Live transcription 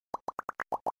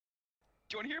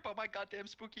you want to hear about my goddamn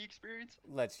spooky experience?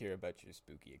 Let's hear about your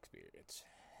spooky experience.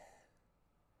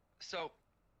 So,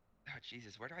 oh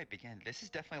Jesus, where do I begin? This is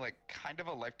definitely like kind of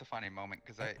a life-defining moment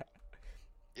because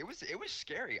it was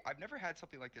scary. I've never had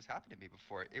something like this happen to me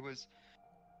before. It was,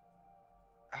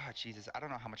 oh Jesus, I don't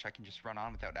know how much I can just run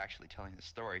on without actually telling the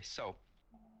story. So,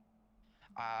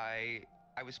 I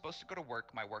I was supposed to go to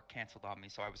work. My work canceled on me,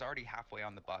 so I was already halfway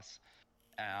on the bus.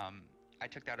 I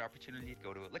took that opportunity to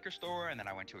go to a liquor store, and then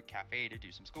I went to a cafe to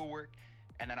do some schoolwork.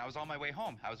 And then I was on my way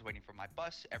home. I was waiting for my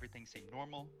bus. Everything seemed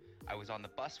normal. I was on the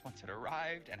bus once it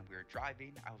arrived, and we were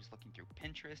driving. I was looking through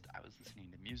Pinterest. I was listening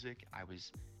to music. I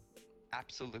was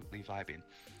absolutely vibing.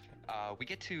 We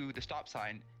get to the stop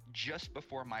sign just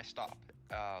before my stop.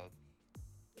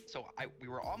 We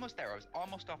were almost there. I was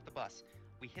almost off the bus.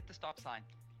 We hit the stop sign,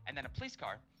 and then a police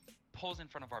car pulls in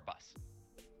front of our bus.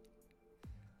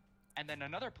 And then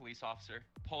another police officer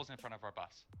pulls in front of our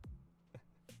bus.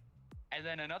 And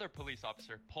then another police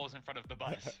officer pulls in front of the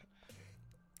bus.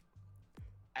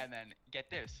 And then, get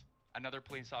this, another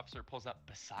police officer pulls up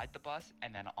beside the bus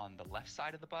and then on the left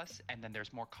side of the bus. And then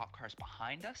there's more cop cars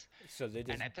behind us. So they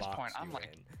just and at this point, boxed I'm you like,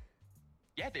 in.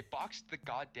 yeah, they boxed the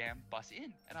goddamn bus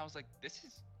in. And I was like, this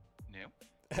is new.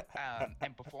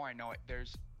 And before I know it,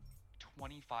 there's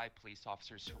 25 police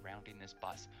officers surrounding this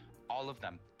bus. All of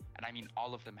them, and I mean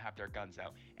all of them, have their guns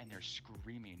out and they're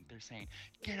screaming. They're saying,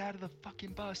 get out of the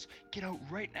fucking bus. Get out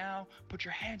right now. Put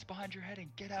your hands behind your head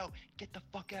and get out. Get the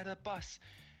fuck out of the bus.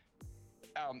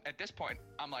 At this point,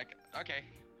 I'm like, okay.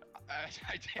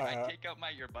 I take out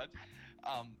my earbuds.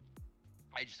 I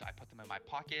put them in my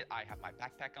pocket. I have my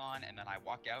backpack on, and then I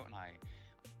walk out and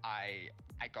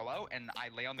I go out and I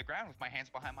lay on the ground with my hands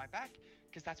behind my back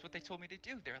because that's what they told me to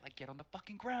do. They're like, get on the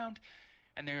fucking ground.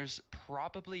 And there's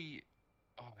probably,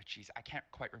 oh jeez, I can't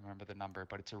quite remember the number,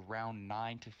 but it's around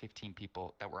 9 to 15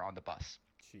 people that were on the bus.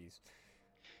 Jeez.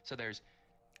 So there's,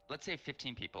 let's say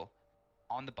 15 people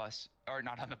on the bus, or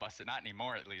not on the bus, not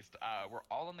anymore at least. We're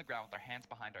all on the ground with our hands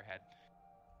behind our head.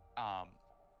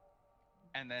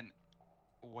 And then,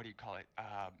 what do you call it?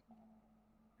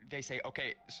 They say,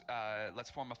 okay, let's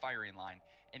form a firing line.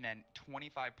 And then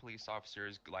 25 police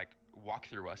officers like walk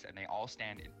through us and they all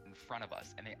stand in front of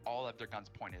us and they all have their guns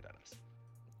pointed at us.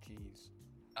 Jeez.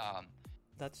 Um,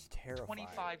 That's terrifying.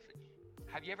 25,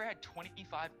 have you ever had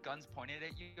 25 guns pointed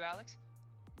at you, Alex?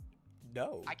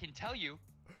 No. I can tell you,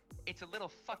 it's a little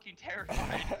fucking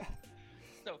terrifying.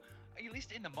 So at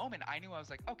least in the moment, I knew I was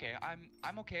like, okay,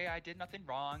 I'm okay. I did nothing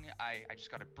wrong. I just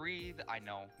gotta breathe. I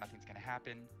know nothing's gonna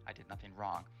happen. I did nothing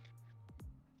wrong.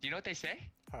 Do you know what they say?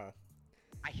 Huh.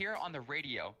 I hear on the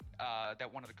radio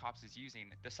that one of the cops is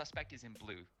using, the suspect is in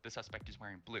blue. The suspect is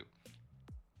wearing blue.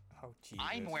 Oh, Jesus.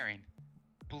 I'm wearing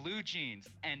blue jeans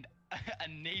and a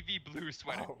navy blue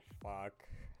sweater. Oh, fuck.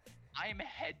 I'm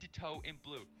head to toe in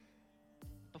blue.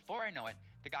 Before I know it,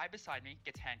 the guy beside me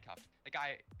gets handcuffed. The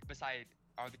guy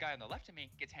on the left of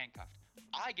me gets handcuffed.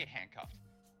 I get handcuffed.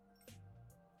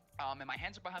 And my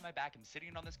hands are behind my back. I'm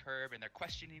sitting on this curb and they're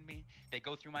questioning me. They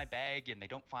go through my bag and they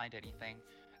don't find anything.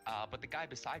 But the guy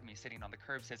beside me sitting on the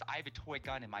curb says, I have a toy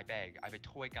gun in my bag. I have a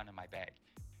toy gun in my bag.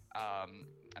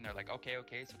 And they're like,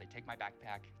 okay. So they take my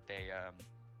backpack.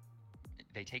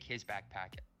 They take his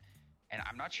backpack. And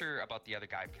I'm not sure about the other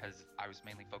guy because I was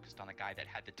mainly focused on the guy that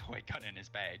had the toy gun in his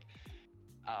bag.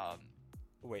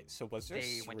 Wait, so was there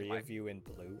three of you in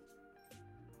blue?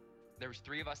 There was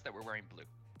 3 of us that were wearing blue.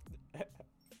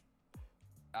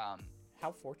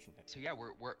 How fortunate. So yeah,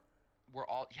 we're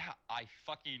all, yeah, I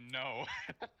fucking know.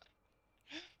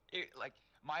 It, like,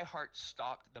 my heart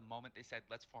stopped the moment they said,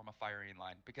 let's form a firing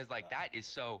line, because like that is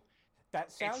so,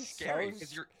 That sounds scary, so.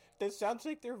 'cause you're, That sounds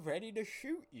like they're ready to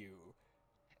shoot you.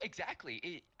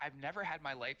 exactly. I've never had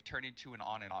my life turn into an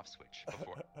on and off switch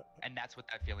before. And that's what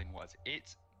that feeling was.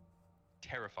 It's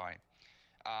terrifying.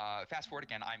 Fast forward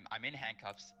again, I'm in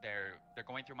handcuffs. They're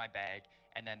going through my bag,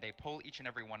 and then they pull each and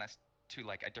every one of us to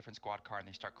like a different squad car, and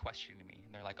they start questioning me.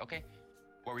 And they're like, okay,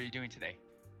 what were you doing today?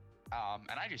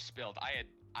 And I just spilled. I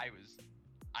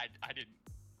didn't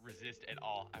resist at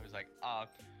all. I was like,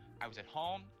 I was at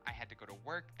home. I had to go to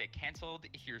work. They canceled.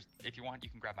 Here's, if you want,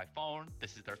 you can grab my phone.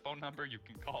 This is their phone number. You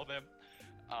can call them.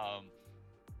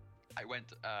 I went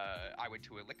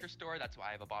to a liquor store. That's why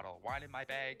I have a bottle of wine in my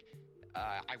bag.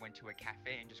 I went to a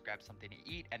cafe and just grabbed something to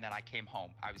eat, and then I came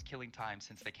home. I was killing time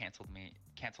since they canceled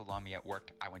on me at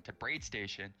work. I went to Braid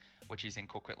Station, which is in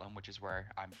Coquitlam, which is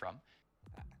where I'm from.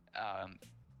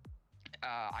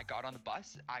 I got on the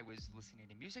bus. I was listening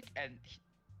to music, and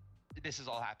this is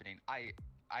all happening. I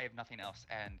have nothing else,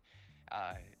 and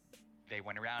they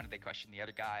went around and they questioned the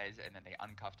other guys, and then they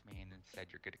uncuffed me and said,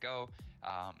 "You're good to go."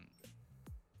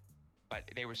 but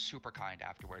they were super kind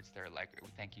afterwards. They're like,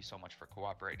 thank you so much for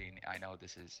cooperating. I know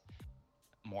this is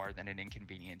more than an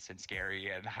inconvenience and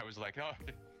scary. And I was like, oh,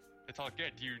 it's all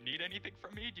good. Do you need anything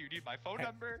from me? Do you need my phone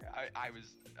number? I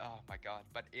was, oh my God.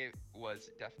 But it was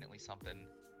definitely something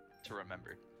to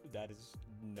remember. That is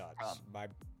nuts. My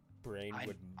brain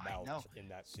would melt in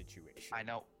that situation. I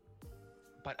know.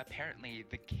 But apparently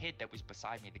the kid that was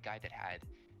beside me, the guy that had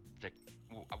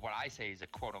what I say is a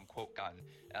quote-unquote gun,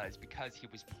 is because he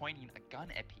was pointing a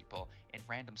gun at people in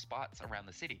random spots around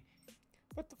the city.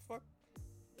 What the fuck?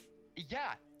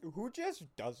 Yeah. Who just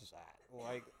does that?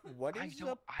 Like, what is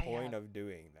the point of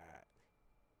doing that?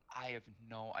 I have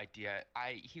no idea.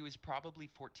 He was probably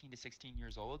 14 to 16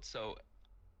 years old, so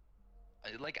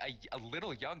like a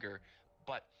little younger,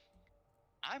 but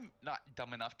I'm not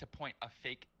dumb enough to point a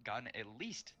fake gun, at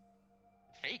least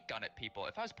fake gun at people.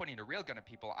 If I was pointing a real gun at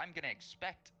people, I'm gonna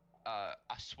expect a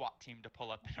SWAT team to pull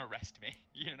up and arrest me,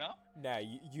 you know? Nah,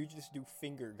 you just do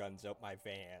finger guns out my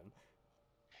van.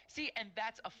 See, and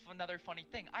that's another funny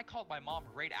thing. I called my mom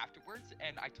right afterwards,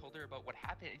 and I told her about what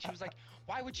happened, and she was like,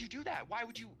 "Why would you do that? Why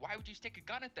would you stick a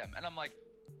gun at them?" And I'm like,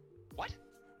 "What?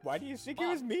 Why do you think Mom,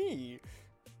 it was me?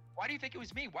 Why do you think it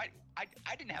was me? Why?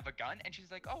 I didn't have a gun." And she's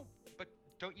like, "Oh, but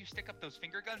don't you stick up those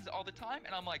finger guns all the time?"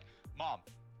 And I'm like, "Mom,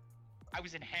 I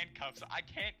was in handcuffs. I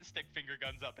can't stick finger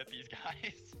guns up at these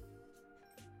guys."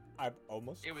 I'm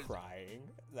almost crying.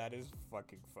 That is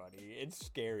fucking funny. It's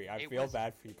scary. I feel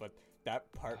bad for you, but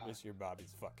that part with your mom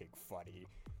is fucking funny.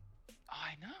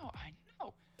 I know.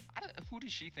 Who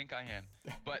does she think I am?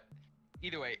 But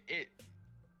either way,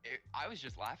 I was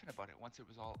just laughing about it once it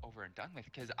was all over and done with,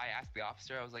 because I asked the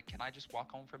officer, I was like, "Can I just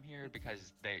walk home from here?"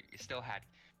 Because they still had,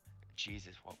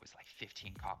 Jesus, what was like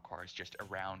 15 cop cars just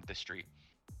around the street.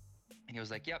 And he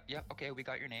was like, yep, okay, we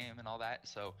got your name and all that.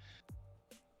 So,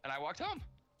 and I walked home.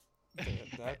 That's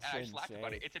and I just insane. laughed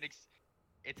about it.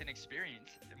 It's an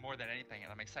experience more than anything,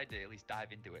 and I'm excited to at least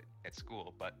dive into it at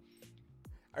school. But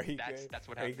that's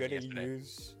what happened yesterday. Are you gonna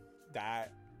use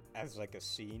that as like a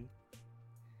scene?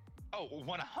 Oh,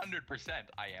 100%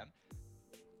 I am.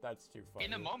 That's too funny.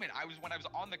 In the moment, when I was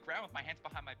on the ground with my hands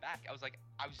behind my back, I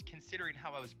was considering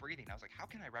how I was breathing. I was like, how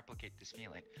can I replicate this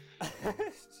feeling?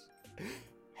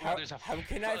 How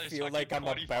can I feel like I'm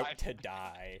about to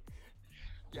die?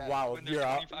 Yeah, wow,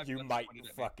 you might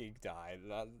fucking die.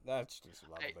 That's just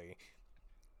lovely.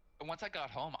 Once I got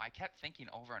home, I kept thinking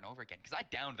over and over again, because I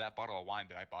downed that bottle of wine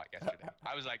that I bought yesterday.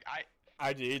 I was like,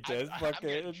 I need this fucking...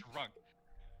 I'm getting drunk.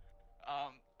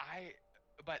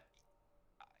 But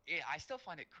I still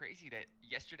find it crazy that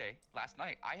last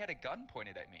night, I had a gun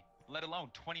pointed at me, let alone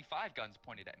 25 guns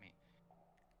pointed at me.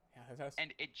 Yeah,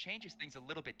 and it changes things a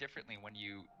little bit differently when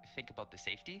you think about the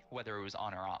safety, whether it was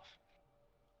on or off.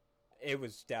 It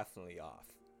was definitely off.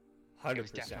 100%. It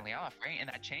was definitely off, right? And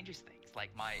that changes things.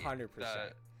 Like 100%.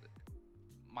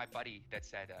 My buddy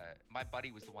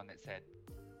was the one that said,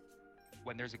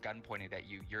 when there's a gun pointed at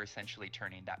you, you're essentially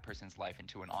turning that person's life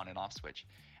into an on and off switch.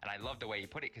 And I love the way he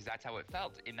put it, because that's how it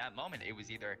felt. In that moment, it was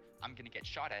either I'm going to get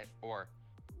shot at, or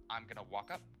I'm going to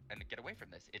walk up and get away from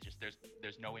this. It just,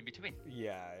 there's no in between.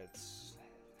 Yeah, that's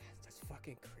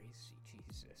fucking crazy,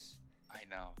 Jesus. I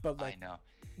know, but like, I know.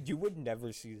 You would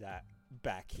never see that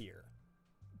back here.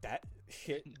 That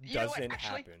shit doesn't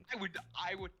happen.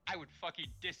 I would fucking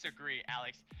disagree,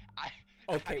 Alex.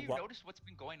 Okay, have you noticed what's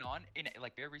been going on in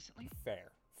like very recently?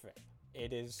 Fair.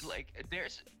 It is like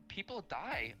there's people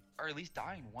die, or at least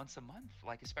dying once a month,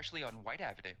 like especially on White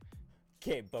Avenue.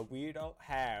 Okay, but we don't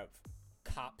have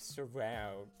cops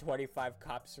around, 25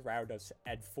 cops around us,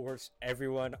 and force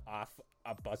everyone off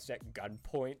a bus at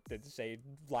gunpoint and say,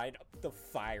 line up the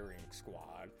firing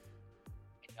squad.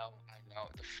 I know.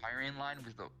 The firing line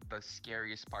was the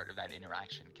scariest part of that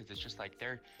interaction, because it's just like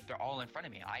they're all in front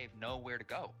of me. I have nowhere to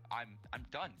go. I'm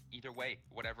done either way,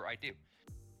 whatever I do.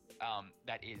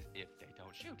 That is if they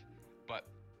don't shoot. But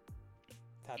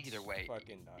that's either way,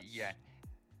 fucking nuts. Yeah.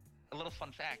 A little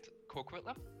fun fact: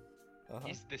 Coquitlam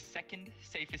is the second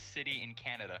safest city in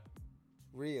Canada.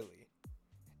 Really?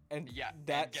 And yeah.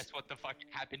 That's... And guess what the fuck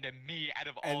happened to me out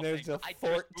of all things? And there's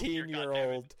things? a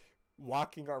 14-year-old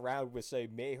walking around with a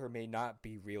may or may not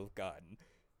be real gun.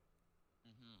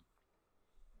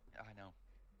 I know.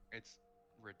 It's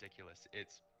ridiculous.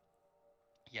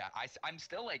 Yeah, I'm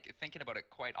still like thinking about it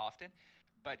quite often,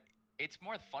 but it's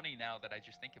more funny now that I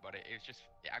just think about it. It's just,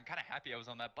 I'm kind of happy I was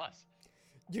on that bus.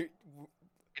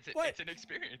 It's an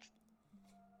experience.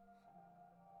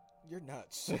 You're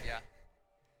nuts.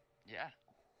 Yeah.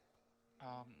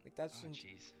 Like that's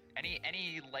jeez.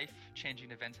 Any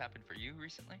life-changing events happened for you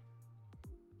recently?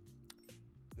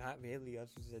 Not really, other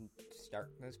than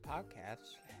starting this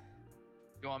podcast.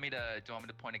 Do you want me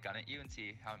to point a gun at you and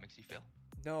see how it makes you feel?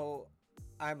 No,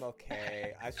 I'm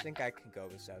okay. I think I can go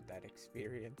without that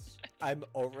experience. I'm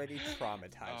already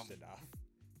traumatized enough.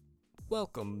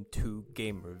 Welcome to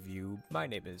Game Review. My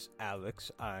name is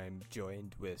Alex. I'm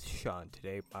joined with Sean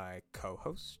today, my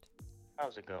co-host.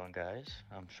 How's it going, guys?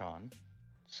 I'm Sean.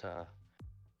 It's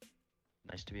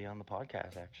nice to be on the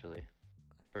podcast, actually.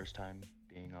 First time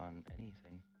being on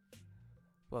anything.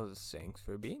 Well, thanks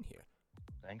for being here.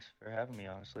 Thanks for having me,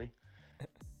 honestly.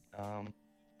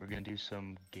 We're gonna do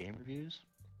some game reviews.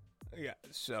 Yeah,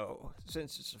 so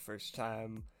since it's the first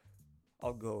time,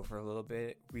 I'll go over a little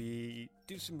bit. We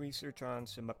do some research on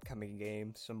some upcoming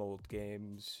games, some old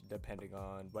games, depending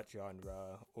on what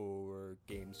genre or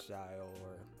game style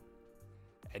or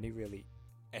any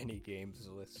games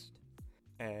list.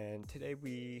 And today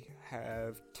we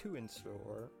have 2 in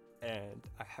store, and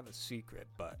I have a secret,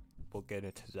 but we'll get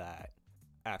into that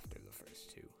after the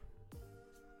first 2.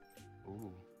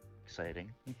 Ooh,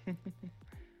 exciting.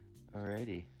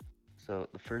 Alrighty. So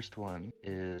the first one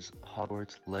is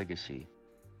Hogwarts Legacy.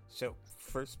 So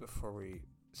first, before we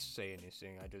say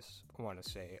anything, I just want to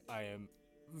say I am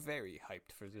very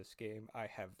hyped for this game. I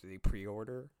have the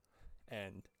pre-order,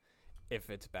 and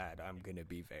if it's bad, I'm going to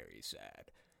be very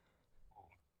sad.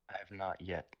 I have not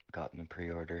yet gotten the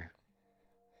pre-order.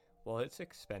 Well, it's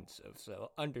expensive,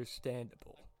 so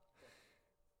understandable.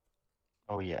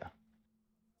 Oh yeah.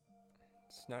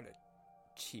 It's not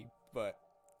cheap, but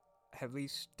at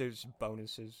least there's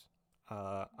bonuses.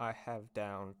 I have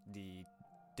down the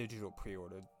digital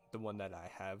pre-order, the one that I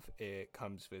have. It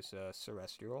comes with a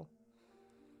Celestial.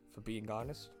 For being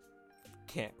honest,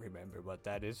 can't remember what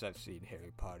that is. I've seen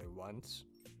Harry Potter once,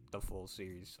 the full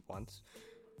series once.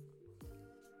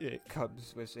 It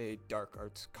comes with a Dark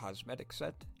Arts cosmetic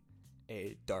set,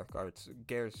 a Dark Arts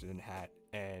Garrison hat,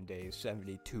 and a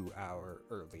 72-hour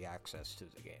early access to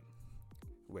the game,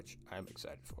 which I'm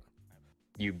excited for.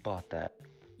 You bought that?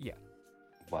 Yeah.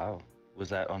 Wow. Was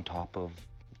that on top of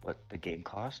what the game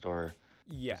cost, or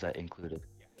Yeah. was that included?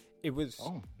 It was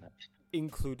Nice.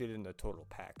 included in the total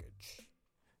package,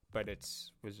 but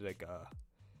was like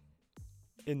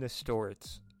in the store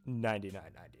it's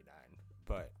 $99.99.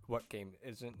 But what game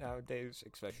isn't nowadays,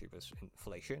 especially with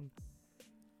inflation?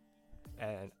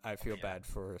 And I feel bad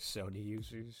for Sony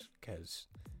users, because,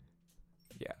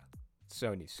 yeah,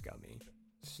 Sony's scummy.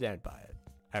 Stand by it.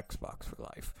 Xbox for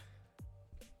life.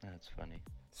 That's funny.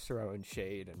 Throwing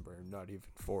shade, and we're not even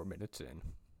 4 minutes in.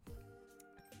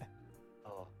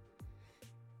 Oh.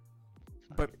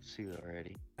 But- I can see it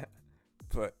already.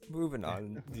 But moving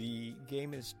on, the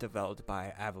game is developed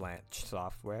by Avalanche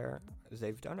Software.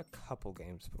 They've done a couple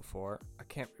games before. I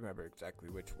can't remember exactly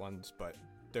which ones, but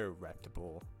they're a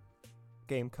reputable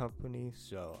game company,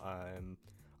 so I'm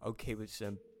okay with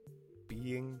them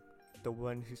being the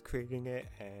one who's creating it,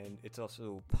 and it's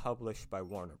also published by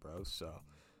Warner Bros., so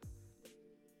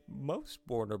most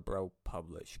Warner Bros.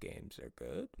 Published games are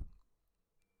good.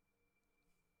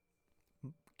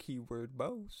 Keyword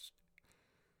most.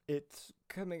 It's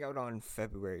coming out on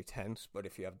February 10th, but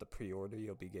if you have the pre-order,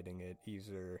 you'll be getting it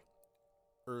either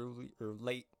early or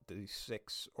late the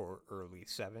 6th or early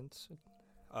 7th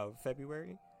of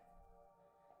February.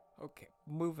 Okay,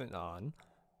 moving on.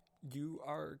 You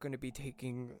are going to be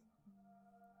taking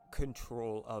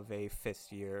control of a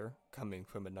 5th year coming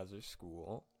from another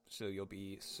school, so you'll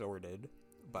be sorted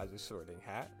by the sorting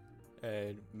hat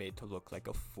and made to look like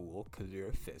a fool because you're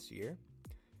a 5th year.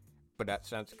 But that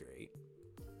sounds great.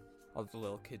 All the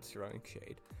little kids throwing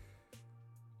shade.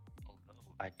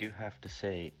 I do have to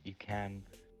say, you can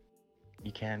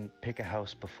pick a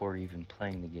house before even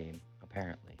playing the game,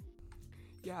 apparently.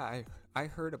 Yeah, I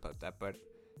heard about that, but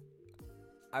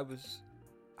I was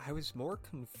more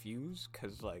confused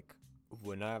because, like,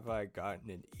 when have I gotten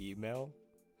an email?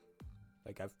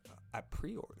 Like, I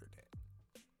pre-ordered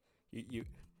it.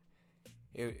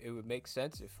 It would make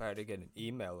sense if I had to get an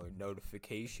email or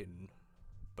notification,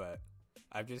 but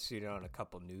I've just seen it on a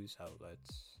couple news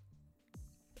outlets.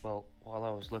 Well, while I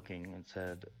was looking, it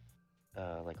said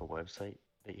like a website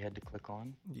that you had to click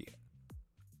on. Yeah.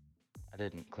 I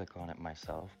didn't click on it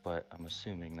myself, but I'm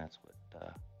assuming that's what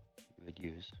you would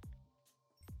use.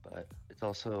 But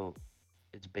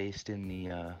it's based in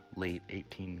the late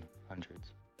 1800s.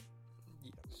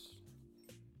 Yes.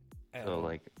 So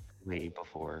like way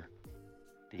before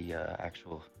the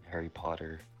actual Harry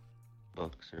Potter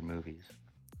books or movies.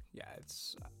 Yeah,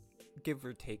 it's give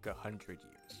or take 100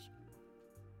 years.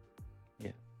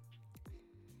 Yeah.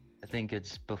 I think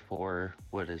it's before,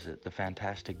 what is it, the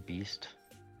Fantastic Beast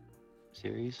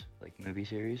series, like movie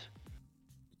series?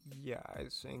 Yeah, I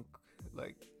think,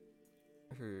 like,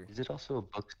 Is it also a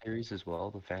book series as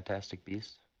well, The Fantastic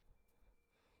Beasts?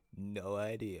 No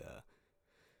idea.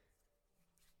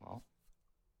 Well,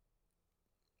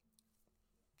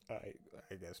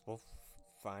 I guess we'll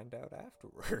find out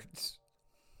afterwards.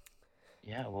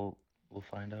 yeah, we'll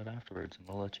find out afterwards, and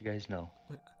we'll let you guys know.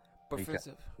 But You for guys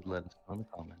the could let us know in the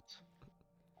comments.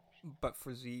 but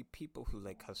for the people who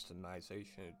like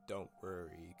customization, don't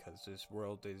worry, because this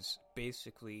world is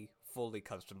basically fully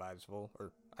customizable.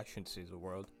 Or I shouldn't say the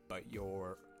world, but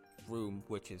your room,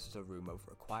 which is the room of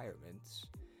requirements,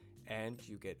 and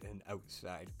you get an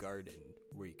outside garden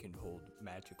where you can hold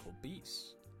magical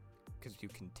beasts, because you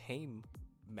can tame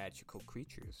magical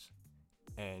creatures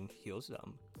and heal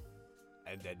them,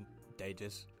 and then they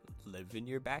just live in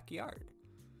your backyard.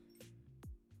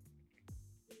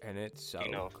 And it's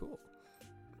so cool.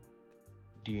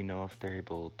 Do you know if they're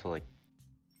able to like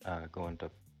go into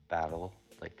battle,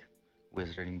 like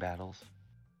wizarding battles?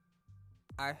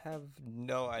 I have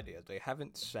no idea. They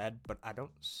haven't said, but I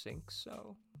don't think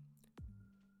so.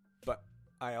 But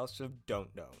I also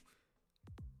don't know.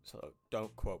 So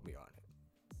don't quote me on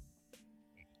it.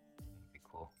 That'd be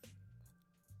cool.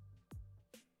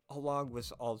 Along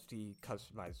with all the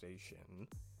customization,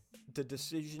 the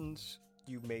decisions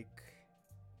you make,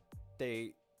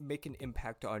 they make an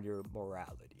impact on your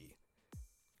morality.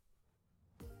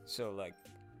 So, like,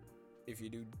 if you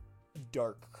do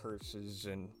dark curses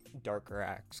and darker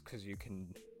acts, because you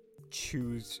can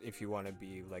choose if you want to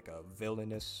be like a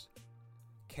villainous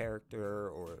character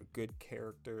or a good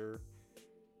character.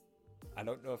 I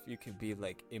don't know if you can be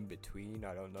like in between.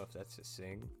 I don't know if that's a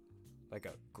thing, like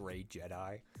a gray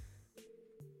Jedi.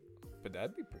 But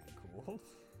that'd be pretty cool.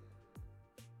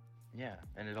 Yeah,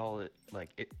 and all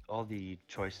the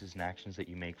choices and actions that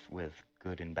you make with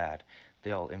good and bad,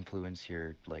 they all influence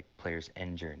your like player's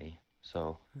end journey.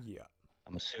 So Yeah.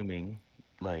 I'm assuming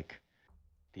like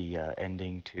the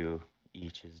ending to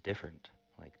each is different.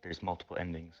 Like there's multiple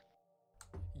endings.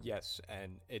 Yes,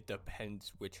 and it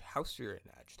depends which house you're in,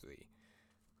 actually.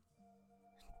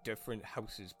 Different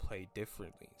houses play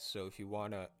differently, so if you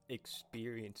want to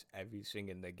experience everything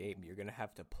in the game, you're going to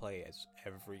have to play as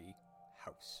every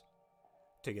house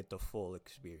to get the full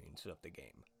experience of the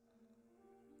game.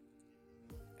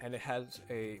 And it has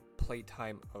a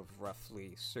playtime of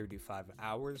roughly 35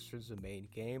 hours for the main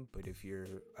game, but if you're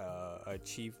an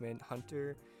achievement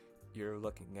hunter, you're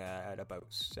looking at about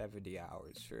 70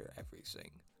 hours for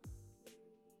everything.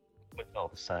 With all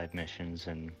the side missions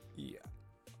and... Yeah.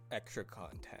 Extra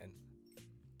content.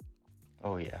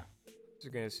 Oh yeah. I was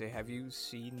gonna say, have you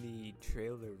seen the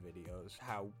trailer videos?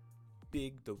 How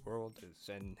big the world is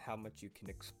and how much you can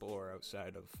explore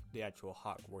outside of the actual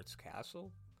Hogwarts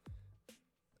castle?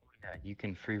 Yeah, you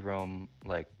can free roam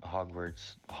like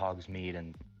Hogwarts, Hogsmeade,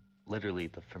 and literally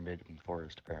the Forbidden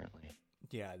Forest apparently.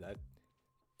 Yeah,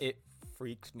 it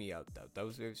freaks me out though.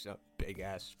 Those are some big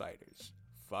ass spiders.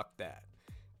 Fuck that.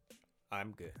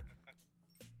 I'm good.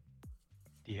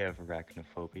 Do you have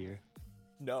arachnophobia?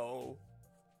 No,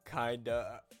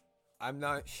 kinda. I'm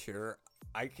not sure.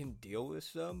 I can deal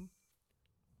with them,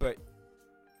 but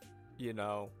you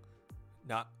know,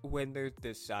 not when they're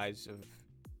the size of,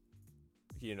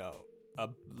 a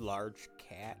large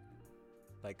cat,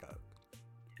 like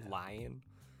a lion.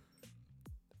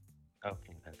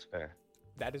 Okay, that's fair.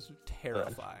 That is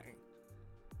terrifying.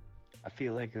 I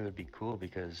feel like it would be cool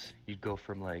because you'd go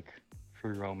from like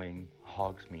free roaming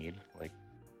Hogsmeade, like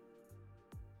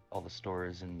all the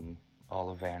stores and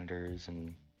Ollivanders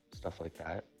and stuff like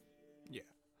that. Yeah.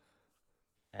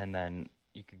 And then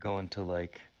you could go into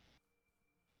like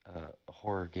a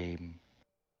horror game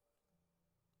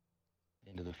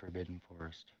into the Forbidden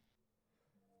Forest.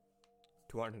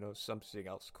 Do you want to know something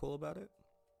else cool about it?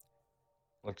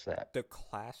 What's that? The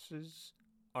classes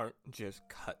aren't just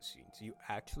cutscenes. You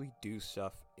actually do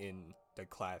stuff in the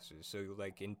classes. So,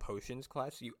 like in potions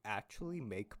class, you actually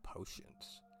make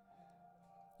potions.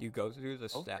 You go through the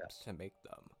steps to make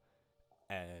them.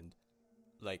 And,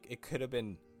 like, it could have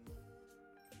been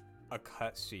a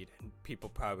cutscene, and people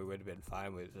probably would have been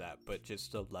fine with that. But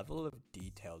just the level of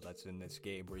detail that's in this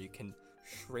game, where you can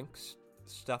shrink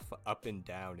stuff up and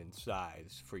down in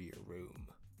size for your room.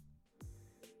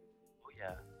 Oh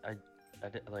yeah, I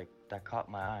did, like that caught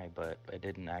my eye, but I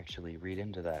didn't actually read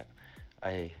into that.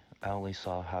 I only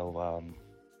saw how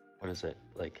what is it,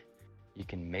 like you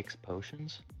can mix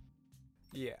potions?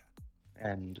 Yeah.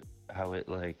 And how it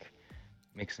like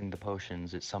mixing the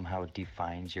potions, it somehow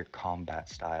defines your combat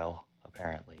style,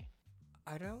 apparently.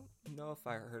 I don't know if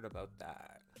I heard about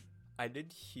that. I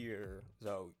did hear,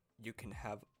 though, you can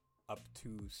have up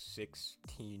to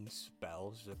 16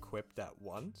 spells equipped at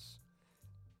once.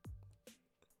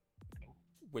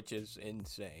 which is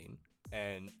insane.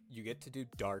 And you get to do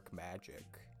dark magic.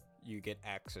 You get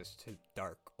access to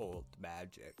dark old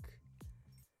magic.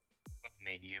 I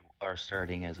mean, you are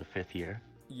starting as a 5th year.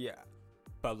 Yeah,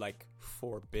 but like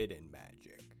forbidden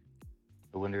magic.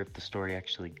 I wonder if the story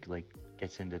actually like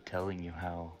gets into telling you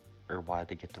how or why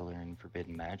they get to learn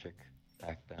forbidden magic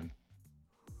back then.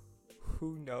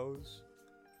 Who knows?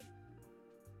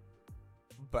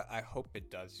 But I hope it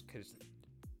does, because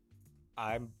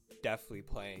I'm definitely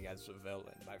playing as a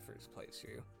villain my first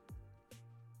playthrough.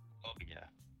 Oh yeah.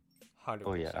 100%.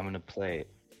 Oh yeah, I'm gonna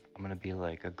be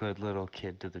like a good little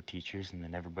kid to the teachers, and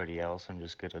then everybody else, I'm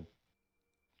just gonna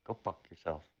go fuck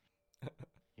yourself.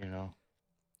 You know?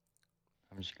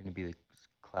 I'm just gonna be the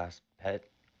class pet,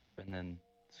 and then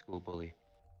school bully.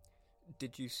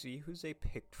 Did you see who they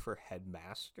picked for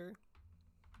headmaster?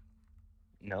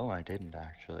 No, I didn't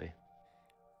actually.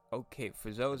 Okay,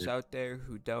 for those out there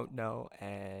who don't know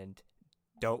and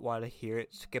don't want to hear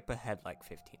it, skip ahead like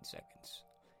 15 seconds.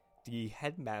 The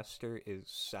headmaster is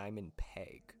Simon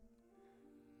Pegg,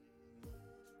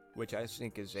 which I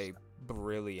think is a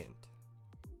brilliant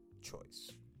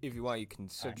choice. If you want, you can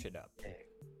search it up.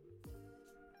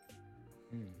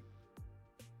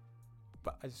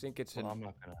 But I think it's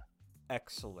an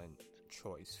excellent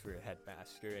choice for a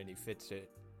headmaster, and he fits it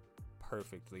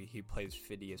perfectly. He plays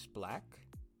Phineas Black,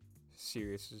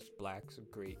 Sirius Black's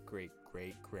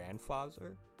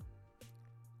great-great-great-grandfather.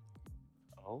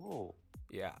 Oh.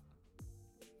 Yeah.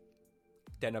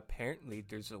 Then apparently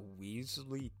there's a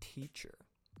Weasley teacher.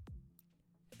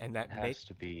 And that has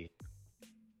to be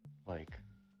like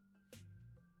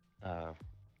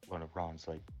one of Ron's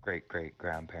like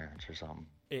great-great-grandparents or something.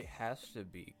 It has to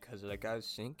be, because like I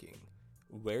was thinking,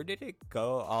 where did it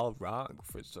go all wrong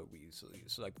for the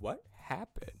Weasleys? Like, what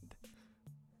happened?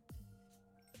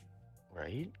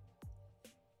 Right?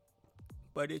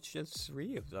 But it's just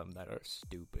 3 of them that are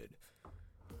stupid.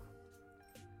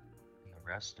 And the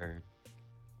rest are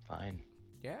fine.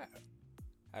 Yeah.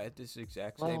 I had this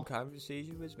exact same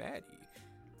conversation with Maddie.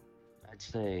 I'd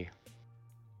say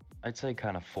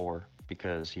kind of 4,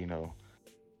 because, you know,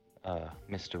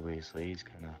 Mr. Weasley,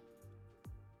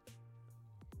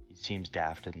 he seems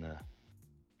daft in the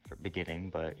beginning,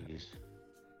 but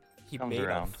he comes made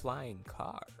around. a flying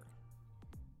car.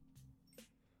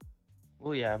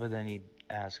 Well, yeah, but then he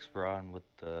asks Ron what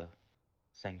the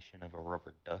sanction of a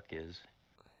rubber duck is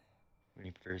when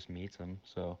he first meets him,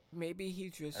 so maybe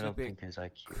he's just I a don't bit think his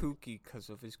IQ... kooky because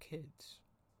of his kids.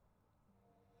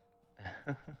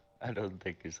 I don't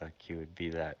think his IQ would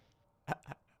be that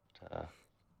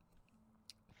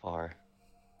far.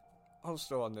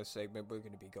 Also on this segment, we're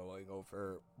going to be going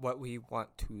over what we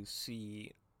want to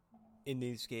see in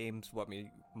these games, what we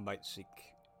might think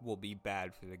will be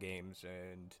bad for the games,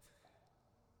 and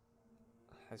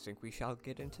I think we shall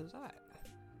get into that.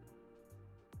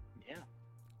 Yeah.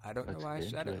 I don't know why I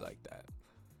said it like that.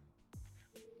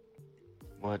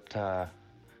 What I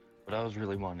was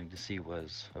really wanting to see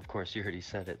was, of course, you already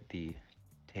said it, the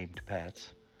tamed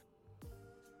pets.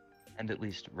 And at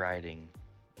least riding,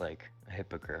 like, a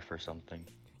hippogriff or something.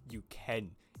 You can.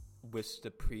 With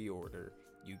the pre-order,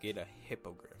 you get a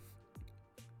hippogriff.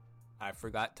 I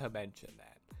forgot to mention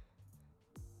that.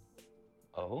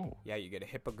 Oh. Yeah, you get a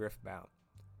hippogriff mount.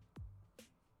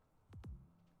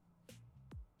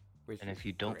 And if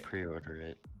you don't pre-order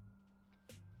it,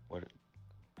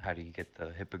 how do you get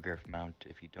the hippogriff mount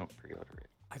if you don't pre-order it?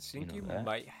 I think you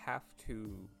might have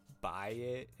to buy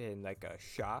it in like a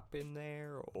shop in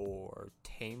there, or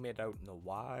tame it out in the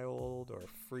wild, or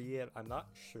free it. I'm not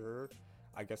sure.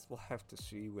 I guess we'll have to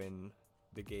see when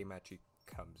the game actually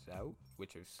comes out,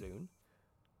 which is soon.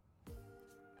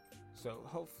 So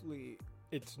hopefully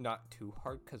it's not too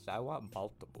hard, because I want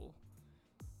multiple.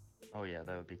 Oh yeah,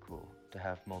 that would be cool to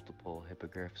have multiple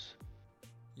hippogriffs.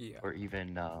 Yeah. Or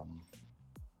even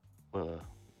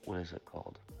what is it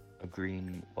called? A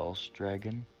green Welsh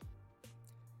dragon?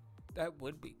 That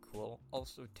would be cool.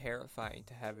 Also terrifying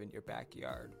to have in your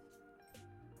backyard.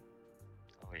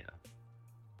 Oh yeah.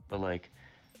 But like,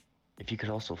 if you could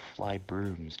also fly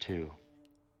brooms too.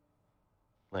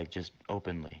 Like, just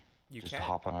openly. You just can.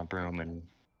 hop on a broom and...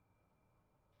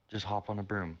 Just hop on a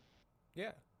broom.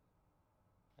 Yeah.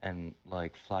 And,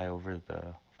 like, fly over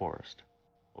the forest.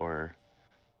 Or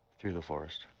through the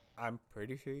forest. I'm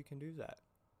pretty sure you can do that.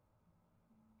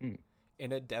 Hmm.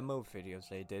 In a demo videos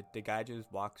they did, the guy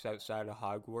just walks outside of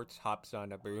Hogwarts, hops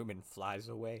on a broom, and flies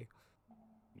away.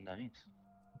 Nice.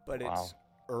 But it's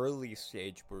early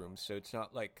stage broom, so it's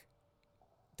not like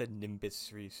the Nimbus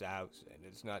 3000.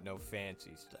 It's not no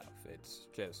fancy stuff. It's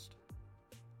just...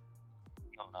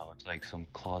 Oh no, it's like some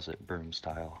closet broom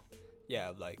style.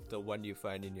 Yeah, like the one you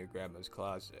find in your grandma's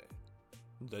closet.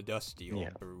 The dusty old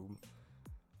Yeah. broom.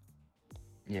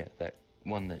 Yeah, that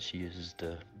one that she uses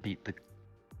to beat the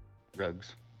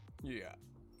rugs. Yeah.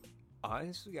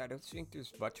 Honestly, I don't think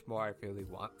there's much more I really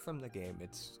want from the game.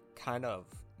 It's kind of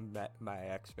met my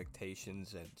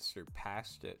expectations and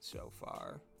surpassed it so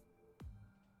far.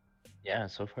 Yeah,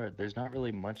 so far there's not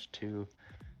really much to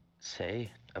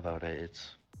say about it.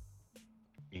 It's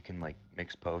you can like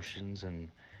mix potions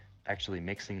and actually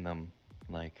mixing them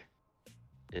like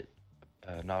it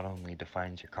not only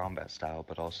defines your combat style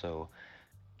but also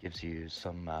gives you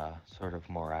some sort of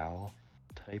morale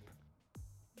type.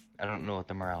 I don't know what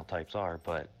the morale types are,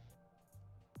 but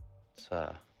it's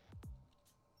what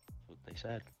they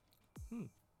said. Hmm.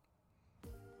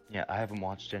 Yeah, I haven't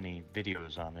watched any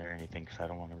videos on it or anything because I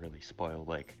don't want to really spoil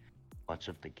like much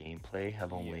of the gameplay.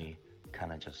 I've only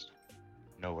kind of just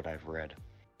know what I've read.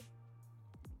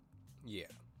 Yeah.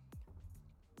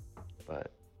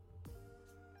 But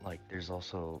like, there's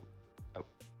also,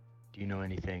 do you know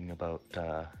anything about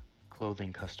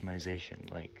clothing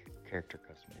customization, like character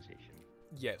customization?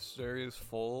 Yes, there is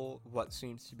what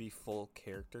seems to be full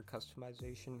character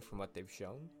customization from what they've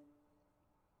shown.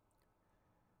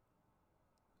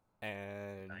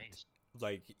 And Nice.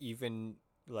 like even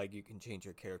like you can change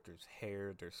your character's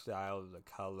hair, their style, the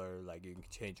color, like you can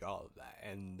change all of that.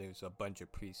 And there's a bunch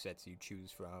of presets you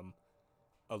choose from.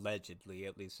 Allegedly,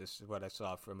 at least this is what I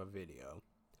saw from a video.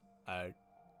 I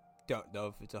don't know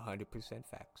if it's 100%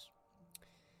 facts.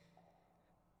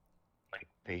 Like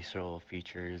facial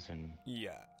features, and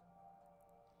Yeah.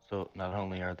 so not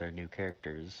only are there new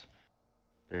characters,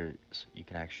 there's you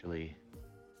can actually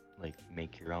like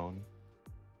make your own.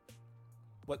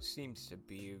 What seems to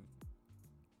be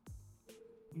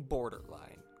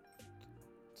borderline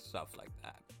stuff like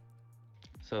that.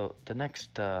 So the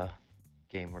next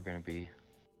game we're going to be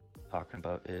talking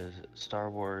about is Star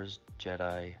Wars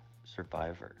Jedi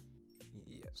Survivor.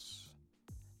 Yes.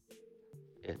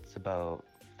 It's about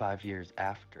 5 years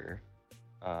after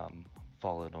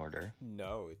Fallen Order.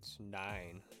 No, it's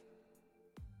 9.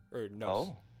 Or no.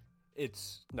 Oh,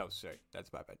 It's no, sorry,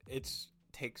 that's my bad. It's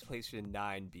takes place in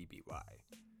 9 BBY.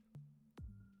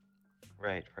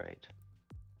 right.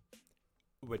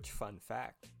 Which, fun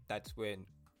fact, that's when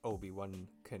Obi-Wan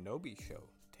Kenobi show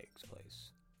takes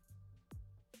place.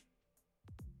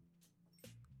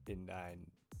 In 9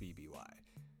 BBY.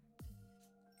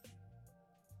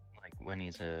 Like when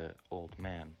he's a old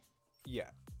man. Yeah.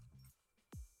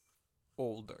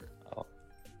 Older. Oh.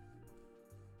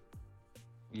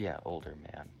 Yeah, older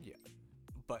man. Yeah.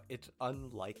 But it's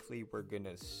unlikely we're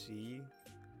gonna see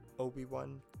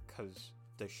Obi-Wan because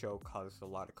the show caused a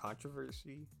lot of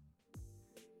controversy.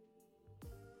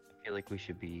 I feel like we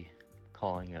should be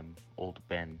calling him Old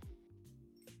Ben.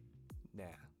 Nah.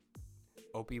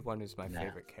 Obi-Wan is my Nah.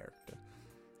 favorite character.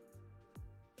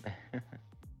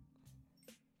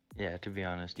 Yeah, to be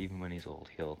honest, even when he's old,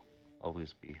 he'll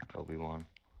always be Obi-Wan.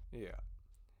 Yeah.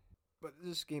 But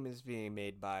this game is being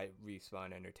made by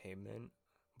Respawn Entertainment,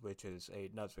 which is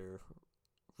another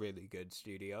really good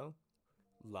studio.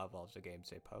 Love all the games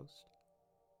they post.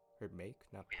 Or make,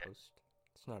 not post.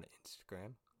 It's not an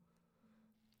Instagram.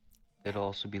 It'll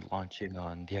also be launching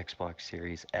on the Xbox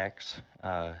Series X,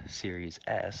 Series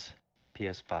S,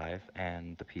 PS5,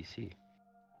 and the PC.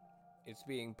 It's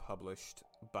being published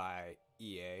by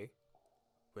EA,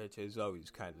 which is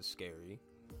always kind of scary.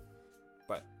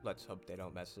 But let's hope they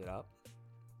don't mess it up.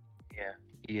 Yeah.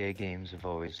 EA games have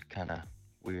always kind of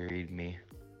worried me.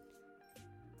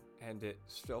 And it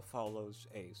still follows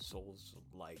a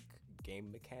Souls-like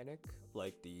game mechanic,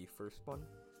 like the first one,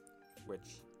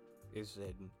 which is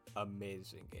an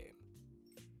amazing game.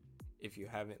 If you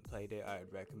haven't played it,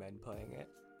 I'd recommend playing it.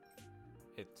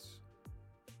 It's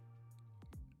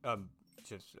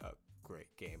just a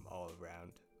great game all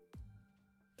around.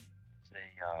 It's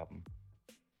a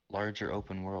larger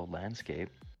open world landscape.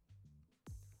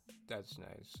 That's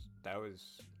nice. That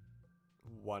was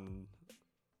one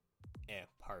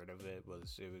part of it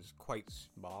was quite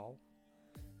small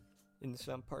in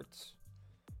some parts.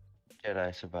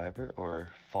 Jedi Survivor or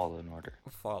Fallen Order?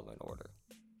 Fallen Order.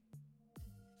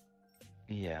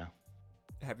 Yeah,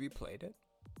 Have you played it?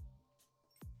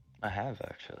 I have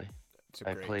actually. It's a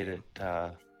I great played game.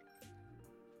 it,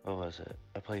 what was it?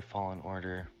 I played Fallen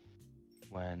Order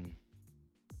when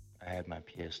I had my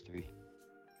PS3,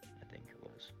 I think it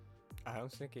was. I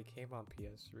don't think it came on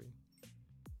PS3.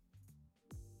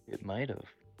 It might have.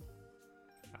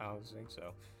 I don't think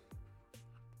so.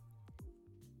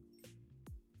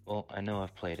 Well, I know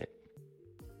I've played it.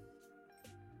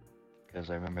 Because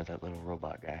I remember that little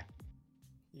robot guy.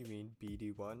 You mean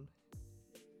BD1?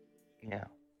 Yeah,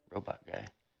 robot guy.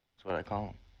 That's what I call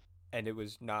him. And it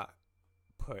was not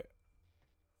put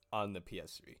on the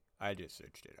PS3. I just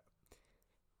searched it up.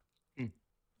 Hmm.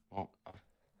 Well, I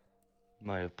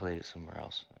might have played it somewhere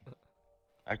else.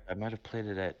 I might have played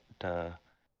it at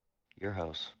your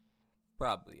house.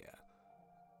 Probably, yeah.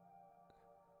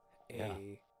 Yeah.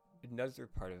 Another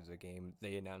part of the game,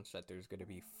 they announced that there's going to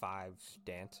be 5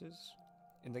 stances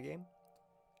in the game,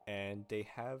 and they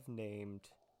have named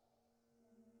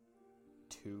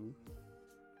 2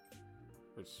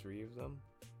 or 3 of them,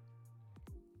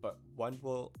 but one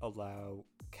will allow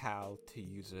Cal to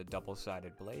use a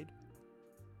double-sided blade,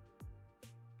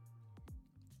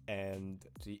 and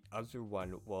the other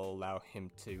one will allow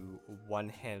him to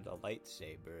one-hand a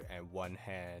lightsaber and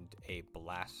one-hand a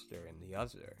blaster in the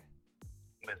other.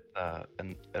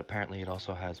 And apparently it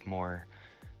also has more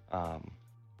um,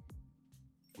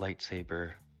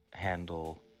 lightsaber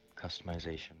handle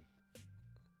customization.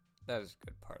 That was a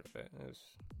good part of it.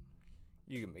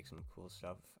 You can make some cool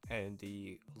stuff. And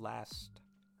the last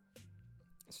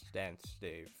stance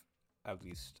they've at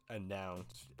least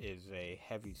announced is a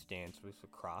heavy stance with a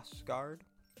cross guard.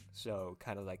 So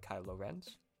kind of like Kylo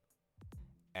Ren's.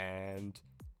 And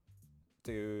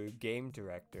the game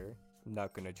director, I'm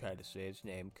not going to try to say his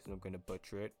name because I'm going to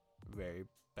butcher it very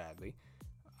badly.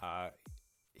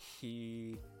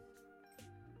 He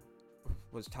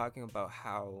was talking about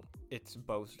how it's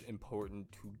both important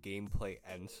to gameplay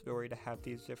and story to have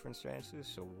these different stances,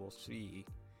 so we'll see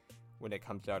when it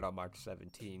comes out on March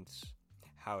 17th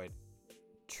how it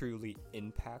truly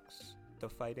impacts the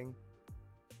fighting.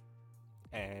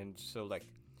 And so, like,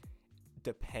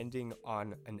 depending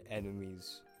on an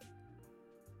enemy's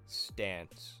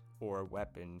stance or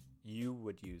weapon, you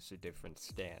would use a different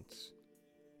stance,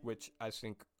 which I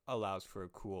think allows for a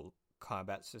cool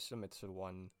combat system. It's the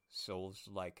one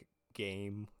Souls-like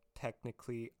game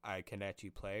technically I can actually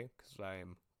play because I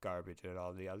am garbage at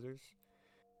all the others.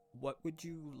 What would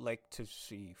you like to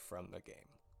see from the game?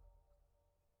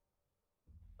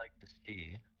 Like to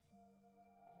see,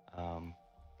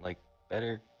 like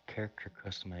better character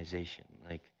customization.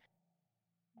 Like,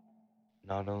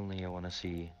 not only I want to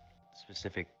see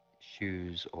specific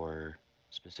shoes or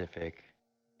specific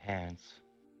pants,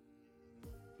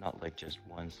 not like just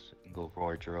one single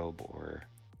wardrobe or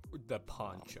The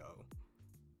poncho.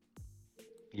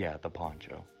 yeah, the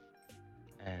poncho.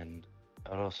 And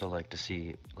I'd also like to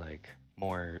see like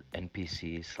more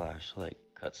NPC slash like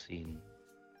cutscene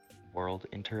world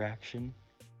interaction.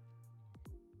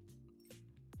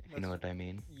 If you know what I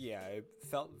mean. Yeah, it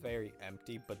felt very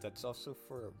empty, but that's also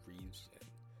for a reason.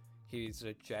 He's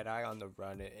a Jedi on the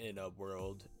run in a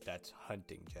world that's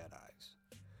hunting Jedis.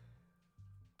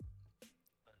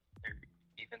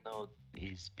 Even though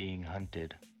he's being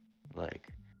hunted, like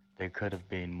there could have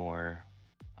been more,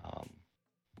 um,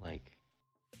 like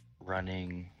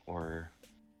running or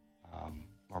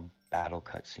battle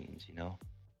cutscenes. You know.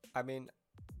 I mean,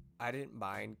 I didn't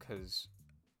mind because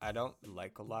I don't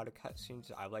like a lot of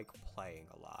cutscenes. I like playing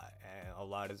a lot, and a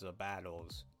lot of the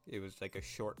battles, it was like a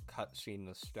short cutscene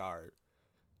to start,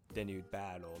 then you'd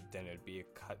battle, then it'd be a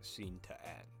cutscene to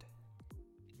end.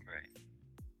 Right.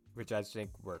 Which I think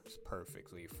works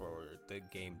perfectly for the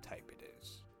game type it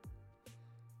is.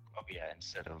 Oh yeah,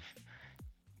 instead of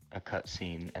a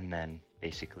cutscene and then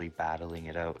basically battling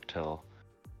it out till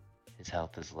his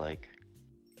health is like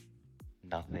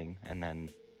nothing, and then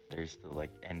there's the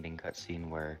like ending cutscene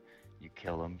where you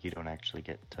kill him. You don't actually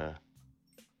get to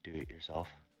do it yourself.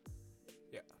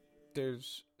 Yeah.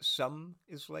 There's some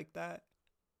is like that,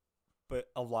 but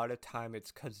a lot of time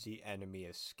it's because the enemy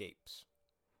escapes.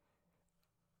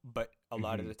 But a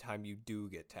lot of the time you do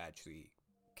get to actually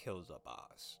kill the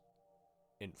boss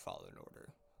in Fallen Order.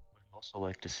 I'd also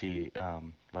like to see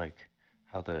like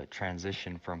how the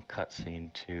transition from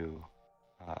cutscene to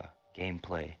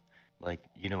gameplay, like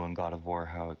you know in God of War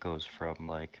how it goes from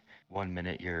like 1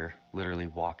 minute you're literally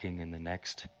walking and the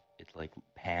next it like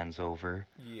pans over.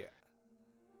 Yeah.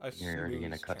 A You're already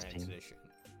in a smooth cutscene. transition.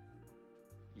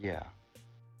 Yeah.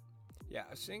 Yeah,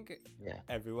 I think Yeah.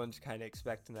 everyone's kind of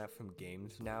expecting that from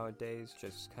games nowadays,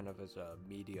 just kind of as a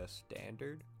media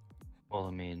standard. Well,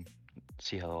 I mean,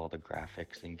 see how all the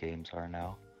graphics in games are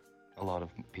now. A lot of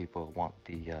people want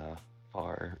the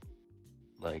far,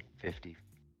 like 50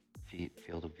 feet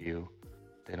field of view.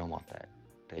 They don't want that.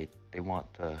 They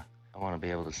want the. I want to be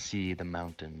able to see the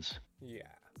mountains. Yeah.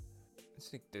 I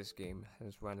think this game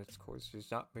has run its course.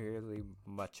 There's not really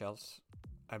much else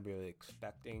I'm really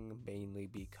expecting, mainly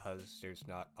because there's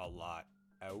not a lot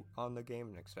out on the game,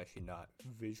 and especially not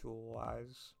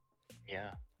visual-wise.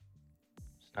 Yeah.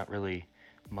 It's not really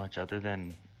much other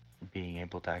than being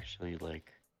able to actually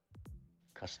like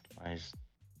customized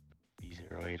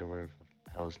B08 or whatever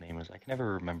the hell his name is. I can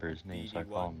never remember his name, so I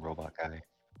call him Robot Guy.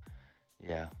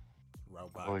 Yeah.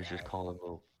 Robot I always guy. just call him,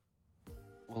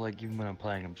 well, like, even when I'm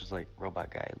playing, I'm just like,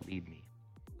 Robot Guy, lead me.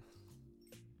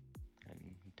 And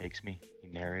he takes me, he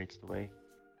narrates the way.